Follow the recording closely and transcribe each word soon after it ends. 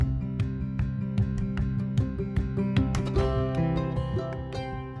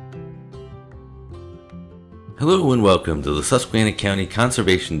Hello and welcome to the Susquehanna County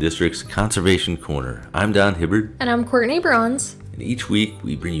Conservation District's Conservation Corner. I'm Don Hibbard. And I'm Courtney Bronze. And each week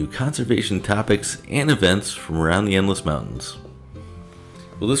we bring you conservation topics and events from around the Endless Mountains.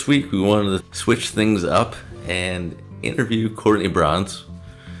 Well, this week we wanted to switch things up and interview Courtney Bronze.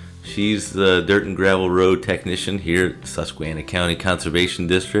 She's the dirt and gravel road technician here at Susquehanna County Conservation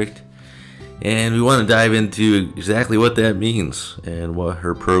District. And we want to dive into exactly what that means and what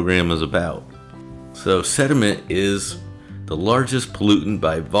her program is about. So sediment is the largest pollutant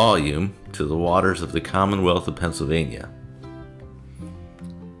by volume to the waters of the Commonwealth of Pennsylvania.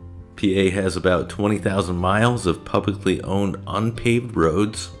 PA has about 20,000 miles of publicly owned unpaved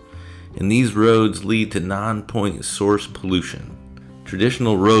roads, and these roads lead to non-point source pollution.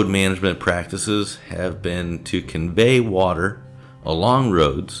 Traditional road management practices have been to convey water along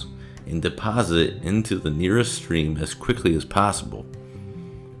roads and deposit it into the nearest stream as quickly as possible.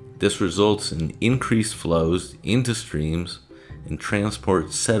 This results in increased flows into streams and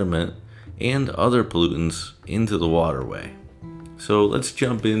transports sediment and other pollutants into the waterway. So let's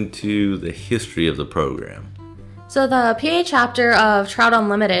jump into the history of the program. So the PA chapter of Trout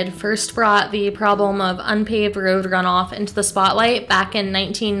Unlimited first brought the problem of unpaved road runoff into the spotlight back in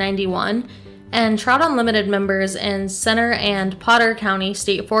 1991, and Trout Unlimited members in Center and Potter County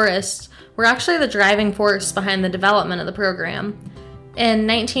State Forests were actually the driving force behind the development of the program. In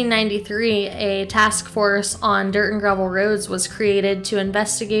 1993, a task force on dirt and gravel roads was created to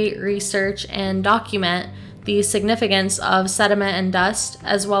investigate, research, and document the significance of sediment and dust,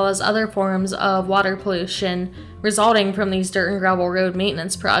 as well as other forms of water pollution resulting from these dirt and gravel road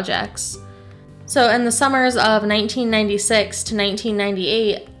maintenance projects. So in the summers of 1996 to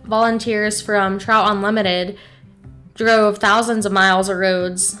 1998, volunteers from Trout Unlimited drove thousands of miles of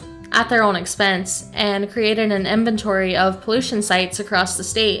roads at their own expense and created an inventory of pollution sites across the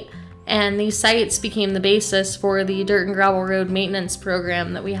state. And these sites became the basis for the dirt and gravel road maintenance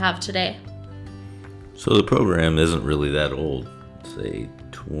program that we have today. So the program isn't really that old, say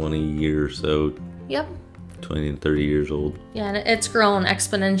 20 years or so. Yep. 20 and 30 years old. Yeah, and it's grown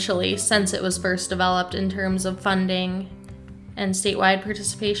exponentially since it was first developed in terms of funding and statewide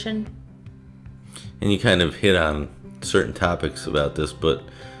participation. And you kind of hit on certain topics about this, but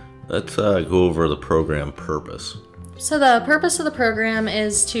let's go over the program purpose. So the purpose of the program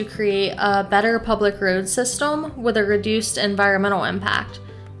is to create a better public road system with a reduced environmental impact.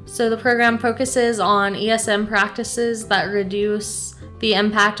 So the program focuses on ESM practices that reduce the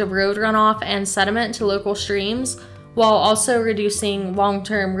impact of road runoff and sediment to local streams, while also reducing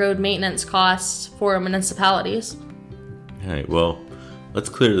long-term road maintenance costs for municipalities. All right, well, let's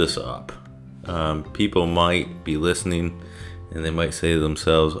clear this up. People might be listening and they might say to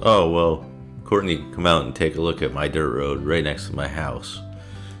themselves, oh, well, Courtney, come out and take a look at my dirt road right next to my house.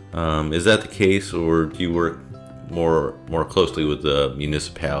 Is that the case, or do you work more closely with the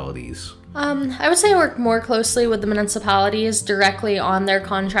municipalities? I would say I work more closely with the municipalities directly on their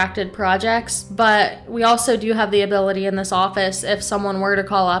contracted projects, but we also do have the ability in this office, if someone were to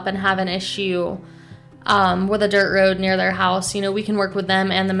call up and have an issue with a dirt road near their house, we can work with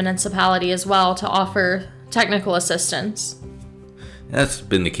them and the municipality as well to offer technical assistance. That's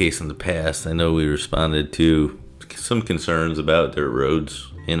been the case in the past. I know we responded to some concerns about dirt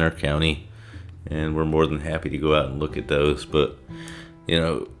roads in our county, and we're more than happy to go out and look at those. But,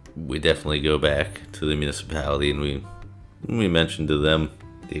 we definitely go back to the municipality and we mention to them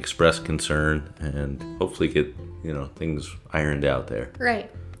the expressed concern and hopefully get, things ironed out there.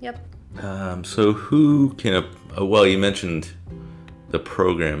 Right. Yep. So who can, you mentioned the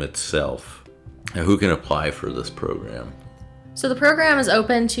program itself. Who can apply for this program? So the program is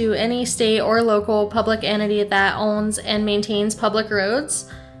open to any state or local public entity that owns and maintains public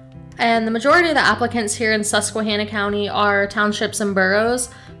roads. And the majority of the applicants here in Susquehanna County are townships and boroughs,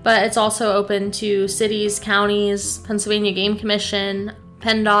 but it's also open to cities, counties, Pennsylvania Game Commission,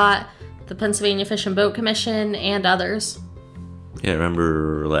 PennDOT, the Pennsylvania Fish and Boat Commission, and others. Yeah, I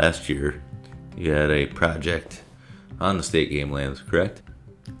remember last year you had a project on the state game lands, correct?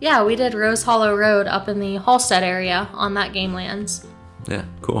 Yeah, we did Rose Hollow Road up in the Halstead area on that game lands. Yeah,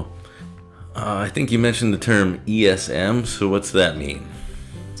 cool. I think you mentioned the term ESM, so what's that mean?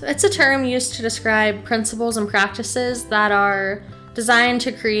 So it's a term used to describe principles and practices that are designed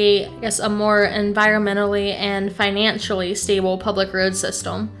to create, a more environmentally and financially stable public road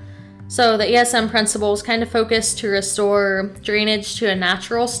system. So the ESM principles kind of focus to restore drainage to a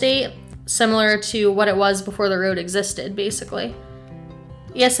natural state, similar to what it was before the road existed, basically.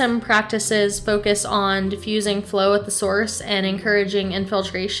 ESM practices focus on diffusing flow at the source and encouraging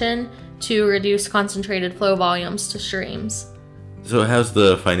infiltration to reduce concentrated flow volumes to streams. So how's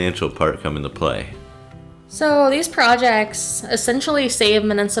the financial part come into play? So these projects essentially save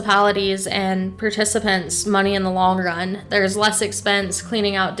municipalities and participants money in the long run. There's less expense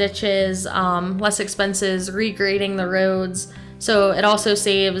cleaning out ditches, less expenses regrading the roads. So it also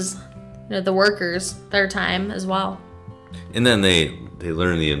saves the workers their time as well. And then they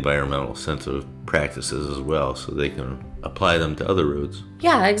learn the environmental sensitive practices as well, so they can apply them to other roads.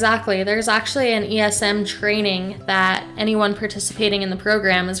 Yeah, exactly. There's actually an ESM training that anyone participating in the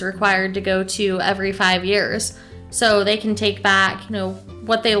program is required to go to every 5 years. So they can take back,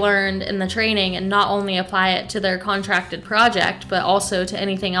 what they learned in the training and not only apply it to their contracted project, but also to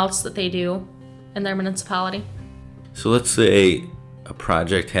anything else that they do in their municipality. So let's say a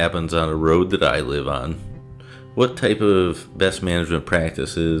project happens on a road that I live on. What type of best management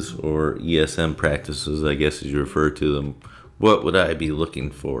practices, or ESM practices, I guess as you refer to them, what would I be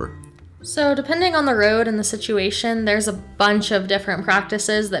looking for? So depending on the road and the situation, there's a bunch of different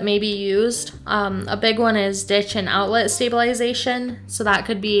practices that may be used. A big one is ditch and outlet stabilization. So that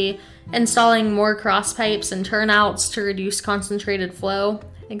could be installing more cross pipes and turnouts to reduce concentrated flow.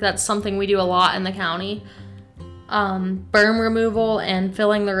 I think that's something we do a lot in the county. Berm removal and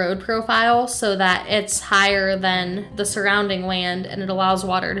filling the road profile so that it's higher than the surrounding land and it allows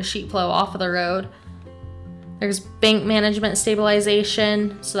water to sheet flow off of the road. There's bank management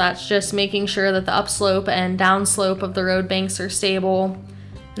stabilization, so that's just making sure that the upslope and downslope of the road banks are stable.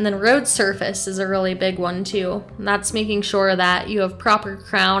 And then road surface is a really big one too. And that's making sure that you have proper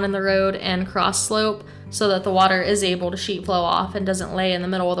crown in the road and cross slope so that the water is able to sheet flow off and doesn't lay in the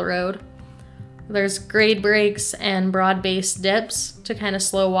middle of the road. There's grade breaks and broad-based dips to kind of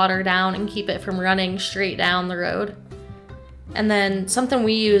slow water down and keep it from running straight down the road. And then something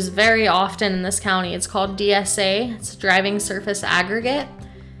we use very often in this county, it's called DSA. It's driving surface aggregate.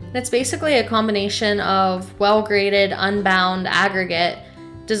 And it's basically a combination of well-graded, unbound aggregate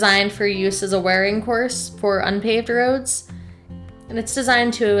designed for use as a wearing course for unpaved roads. And it's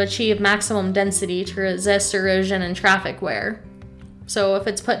designed to achieve maximum density to resist erosion and traffic wear. So if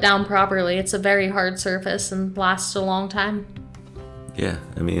it's put down properly, it's a very hard surface and lasts a long time. Yeah,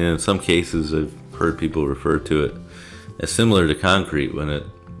 I mean, in some cases, I've heard people refer to it as similar to concrete when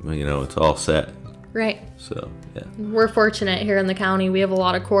it's all set. Right. So, yeah. We're fortunate here in the county. We have a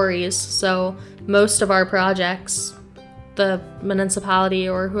lot of quarries, so most of our projects, the municipality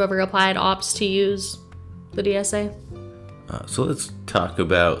or whoever applied opts to use the DSA. So let's talk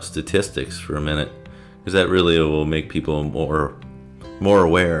about statistics for a minute, because that really will make people more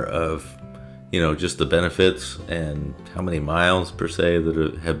aware of, just the benefits and how many miles per se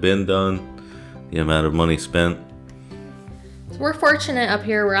that have been done, the amount of money spent. So we're fortunate up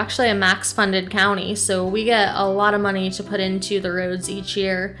here. We're actually a max funded county, so we get a lot of money to put into the roads each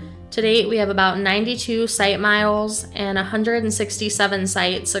year. To date, we have about 92 site miles and 167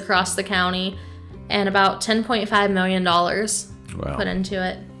 sites across the county and about $10.5 million put into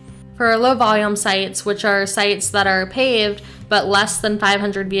it. For our low volume sites, which are sites that are paved but less than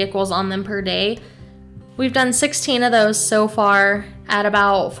 500 vehicles on them per day, we've done 16 of those so far at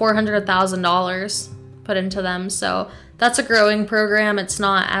about $400,000 put into them. So that's a growing program. It's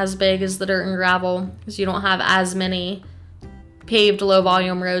not as big as the dirt and gravel because you don't have as many paved low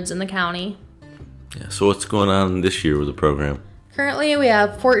volume roads in the county. Yeah, so what's going on this year with the program? Currently, we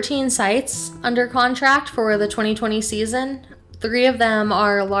have 14 sites under contract for the 2020 season. 3 of them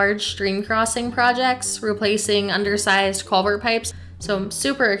are large stream crossing projects, replacing undersized culvert pipes. So I'm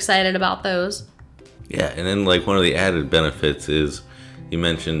super excited about those. Yeah, and then one of the added benefits is you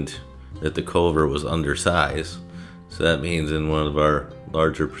mentioned that the culvert was undersized. So that means in one of our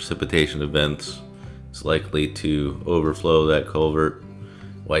larger precipitation events, it's likely to overflow that culvert,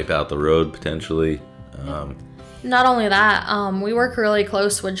 wipe out the road potentially. Not only that, we work really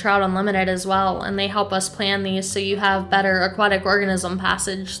close with Trout Unlimited as well, and they help us plan these so you have better aquatic organism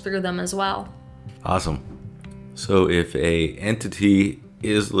passage through them as well. Awesome. So if a entity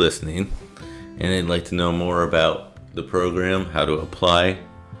is listening and they'd like to know more about the program, how to apply,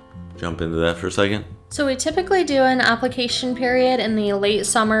 jump into that for a second. So we typically do an application period in the late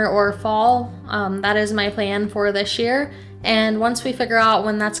summer or fall. That is my plan for this year. And once we figure out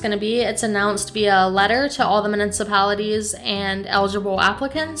when that's going to be, it's announced via letter to all the municipalities and eligible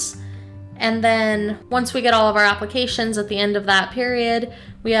applicants. And then once we get all of our applications at the end of that period,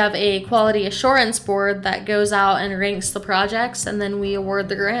 we have a quality assurance board that goes out and ranks the projects, and then we award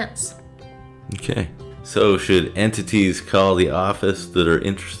the grants. Okay. So should entities call the office that are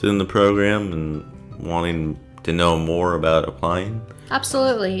interested in the program and wanting to know more about applying?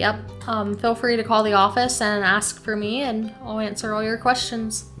 Absolutely, yep. Feel free to call the office and ask for me, and I'll answer all your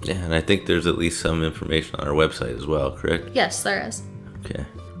questions. Yeah, and I think there's at least some information on our website as well, correct? Yes, there is. Okay.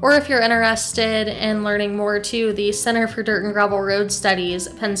 Or if you're interested in learning more too, the Center for Dirt and Gravel Road Studies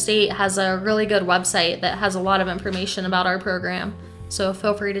at Penn State has a really good website that has a lot of information about our program. So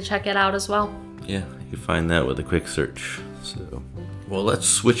feel free to check it out as well. Yeah, you can find that with a quick search. So, well, let's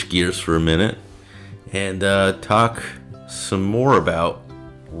switch gears for a minute and talk some more about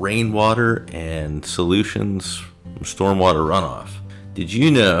rainwater and solutions from stormwater runoff. Did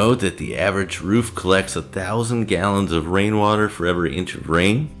you know that the average roof collects 1,000 gallons of rainwater for every inch of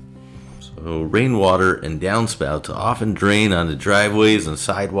rain? So rainwater and downspouts often drain onto driveways and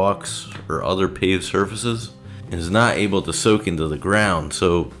sidewalks or other paved surfaces and is not able to soak into the ground.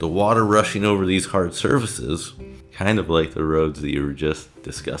 So the water rushing over these hard surfaces, kind of like the roads that you were just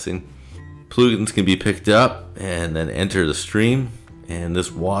discussing, pollutants can be picked up and then enter the stream, and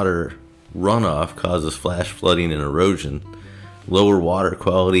this water runoff causes flash flooding and erosion, lower water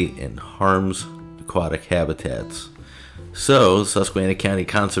quality, and harms aquatic habitats. So, Susquehanna County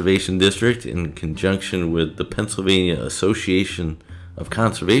Conservation District, in conjunction with the Pennsylvania Association of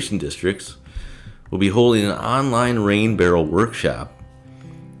Conservation Districts, will be holding an online rain barrel workshop.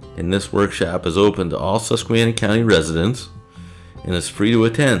 And this workshop is open to all Susquehanna County residents and is free to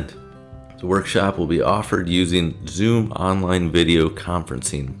attend. The workshop will be offered using Zoom online video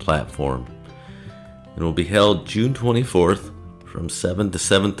conferencing platform and will be held June 24th from 7 to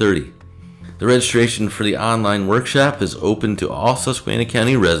 7:30. The registration for the online workshop is open to all Susquehanna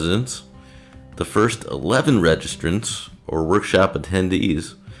County residents. The first 11 registrants or workshop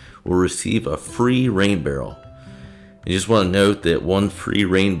attendees will receive a free rain barrel. I just want to note that one free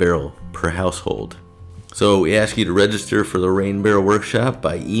rain barrel per household. So we ask you to register for the Rain Barrel Workshop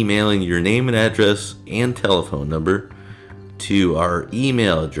by emailing your name and address and telephone number to our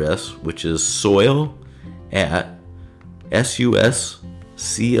email address, which is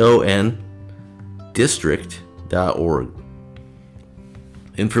soil@suscondistrict.org.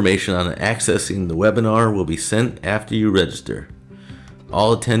 Information on accessing the webinar will be sent after you register.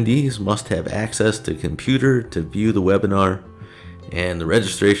 All attendees must have access to a computer to view the webinar, and the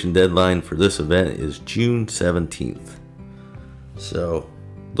registration deadline for this event is June 17th. So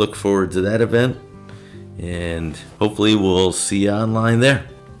look forward to that event, and hopefully we'll see you online there.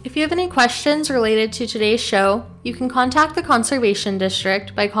 If you have any questions related to today's show, you can contact the Conservation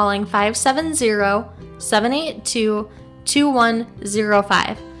District by calling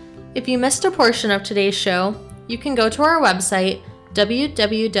 570-782-2105. If you missed a portion of today's show, you can go to our website,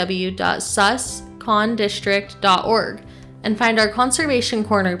 www.suscondistrict.org, and find our Conservation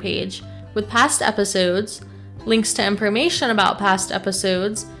Corner page with past episodes, links to information about past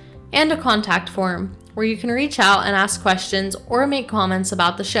episodes, and a contact form where you can reach out and ask questions or make comments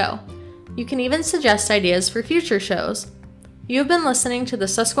about the show. You can even suggest ideas for future shows. You have been listening to the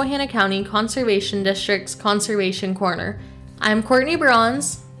Susquehanna County Conservation District's Conservation Corner. I'm Courtney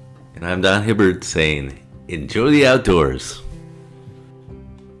Bronze. And I'm Don Hibbert saying, enjoy the outdoors.